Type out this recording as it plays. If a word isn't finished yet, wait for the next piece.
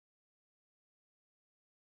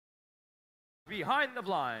behind the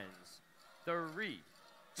blinds. 3,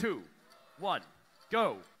 2, 1,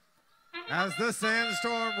 go. As the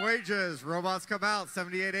sandstorm wages, robots come out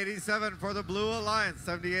 78-87 for the Blue Alliance.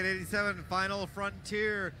 78-87 final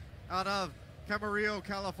frontier out of Camarillo,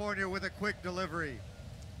 California with a quick delivery.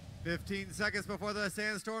 15 seconds before the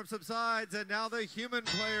sandstorm subsides, and now the human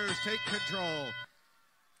players take control.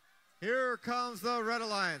 Here comes the Red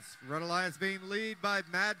Alliance. Red Alliance being led by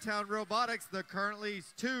Madtown Robotics, the currently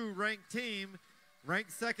 2 ranked team.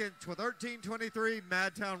 Ranked second to 1323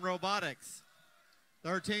 Madtown Robotics.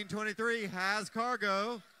 1323 has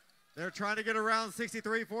cargo. They're trying to get around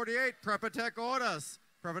 6348 Prepatech Ordus.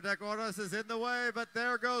 Prepatech Ordus is in the way, but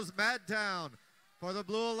there goes Madtown for the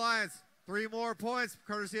Blue Alliance. 3 more points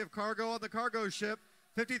courtesy of cargo on the cargo ship.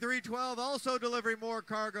 5312 also delivering more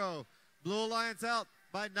cargo. Blue Alliance out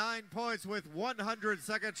by 9 points with 100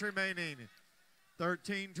 seconds remaining.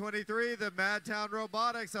 1323, the Madtown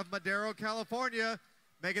Robotics of Madero, California,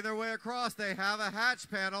 making their way across. They have a hatch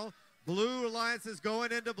panel. Blue Alliance is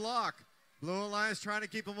going into block. Blue Alliance trying to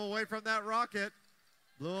keep them away from that rocket.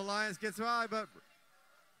 Blue Alliance gets by, but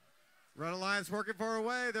Red Alliance working for a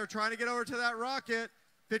way. They're trying to get over to that rocket.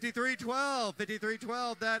 5312,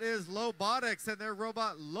 5312, that is Robotics and their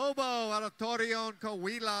robot Lobo out of Torreon,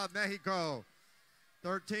 Coahuila, Mexico.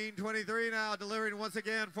 1323 now delivering once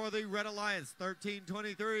again for the Red Alliance.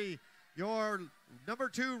 1323, your number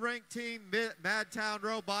 2 ranked team, Madtown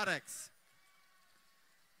Robotics.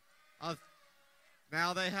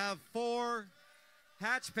 Now they have 4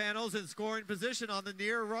 hatch panels in scoring position on the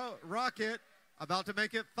near rocket. About to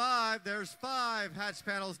make it 5. There's 5 hatch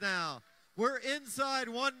panels now. We're inside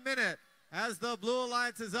 1 minute as the Blue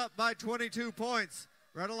Alliance is up by 22 points.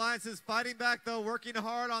 Red Alliance is fighting back though, working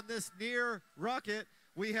hard on this near rocket.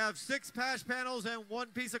 We have 6 hatch panels and 1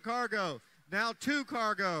 piece of cargo. Now 2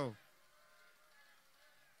 cargo.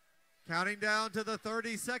 Counting down to the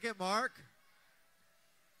 30-second mark.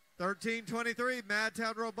 1323,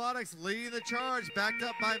 Madtown Robotics leading the charge, backed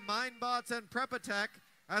up by Mindbots and Prepatech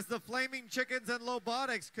as the Flaming Chickens and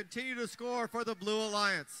Robotics continue to score for the Blue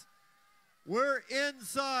Alliance. We're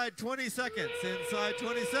inside 20 seconds. Inside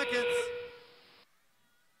 20 seconds.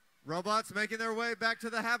 Robots making their way back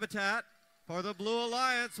to the habitat. For the Blue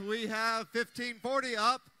Alliance, we have 1540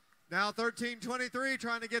 up. Now 1323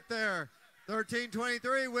 trying to get there.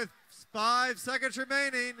 1323 with 5 seconds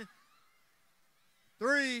remaining.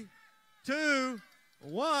 3, 2,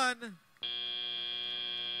 1.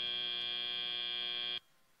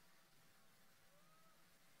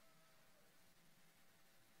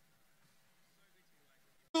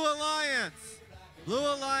 Blue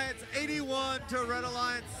Alliance 81 to Red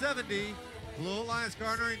Alliance 70. Blue Alliance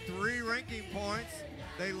garnering 3 ranking points.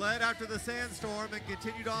 They led after the sandstorm and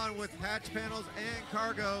continued on with hatch panels and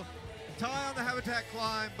cargo. Tie on the habitat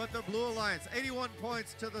climb, but the Blue Alliance 81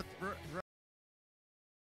 points to the